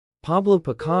Pablo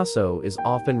Picasso is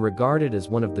often regarded as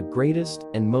one of the greatest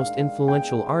and most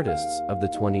influential artists of the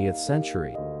 20th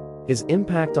century. His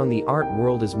impact on the art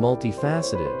world is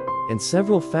multifaceted, and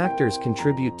several factors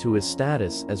contribute to his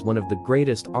status as one of the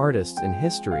greatest artists in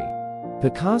history.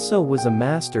 Picasso was a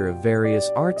master of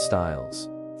various art styles,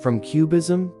 from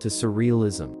Cubism to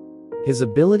Surrealism. His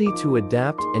ability to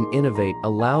adapt and innovate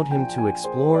allowed him to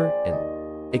explore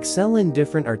and excel in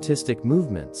different artistic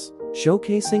movements,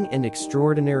 showcasing an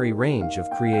extraordinary range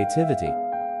of creativity.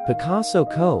 Picasso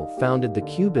co-founded the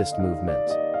Cubist movement,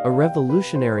 a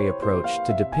revolutionary approach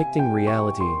to depicting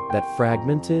reality that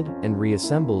fragmented and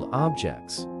reassembled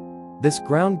objects. This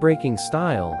groundbreaking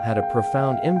style had a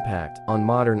profound impact on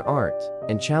modern art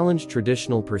and challenged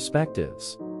traditional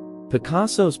perspectives.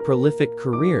 Picasso's prolific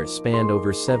career spanned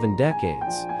over 7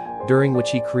 decades, during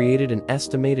which he created an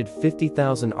estimated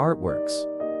 50,000 artworks,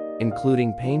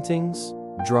 including paintings,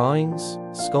 drawings,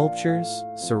 sculptures,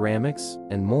 ceramics,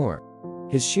 and more.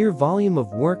 His sheer volume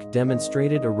of work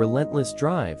demonstrated a relentless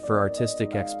drive for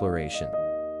artistic exploration.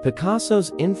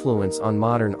 Picasso's influence on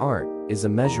modern art is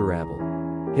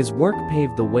immeasurable. His work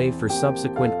paved the way for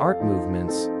subsequent art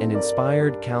movements and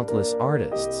inspired countless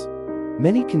artists.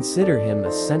 Many consider him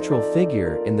a central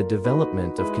figure in the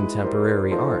development of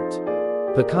contemporary art.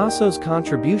 Picasso's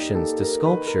contributions to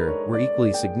sculpture were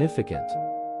equally significant.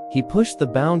 He pushed the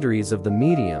boundaries of the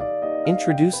medium,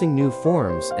 introducing new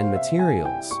forms and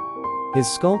materials.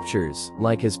 His sculptures,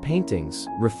 like his paintings,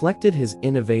 reflected his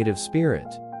innovative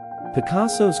spirit.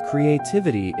 Picasso's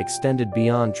creativity extended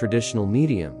beyond traditional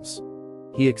mediums.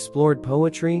 He explored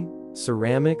poetry,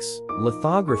 ceramics,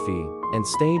 lithography, and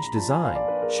stage design,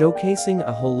 showcasing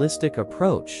a holistic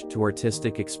approach to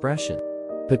artistic expression.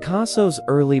 Picasso's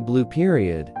early Blue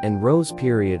period and Rose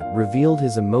period revealed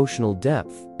his emotional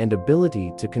depth and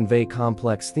ability to convey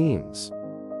complex themes.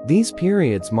 These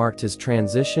periods marked his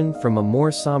transition from a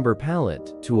more somber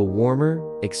palette to a warmer,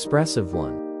 expressive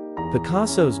one.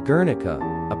 Picasso's Guernica,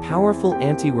 a powerful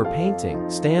anti-war painting,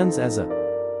 stands as a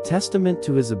testament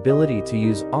to his ability to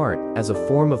use art as a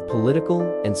form of political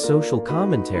and social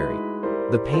commentary.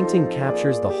 The painting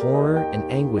captures the horror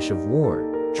and anguish of war,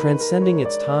 transcending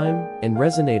its time and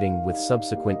resonating with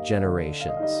subsequent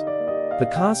generations.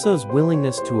 Picasso's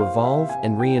willingness to evolve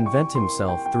and reinvent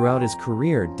himself throughout his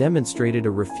career demonstrated a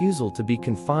refusal to be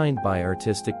confined by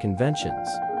artistic conventions.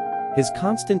 His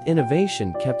constant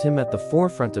innovation kept him at the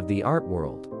forefront of the art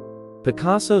world.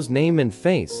 Picasso's name and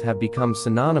face have become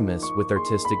synonymous with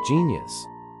artistic genius.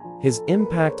 His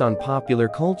impact on popular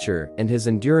culture and his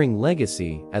enduring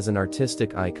legacy as an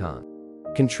artistic icon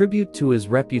contribute to his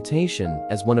reputation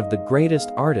as one of the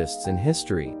greatest artists in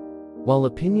history. While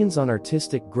opinions on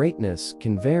artistic greatness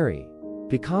can vary,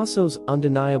 Picasso's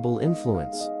undeniable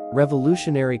influence,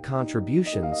 revolutionary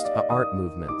contributions to art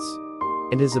movements,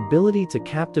 and his ability to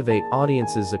captivate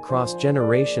audiences across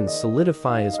generations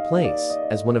solidify his place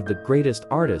as one of the greatest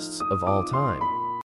artists of all time.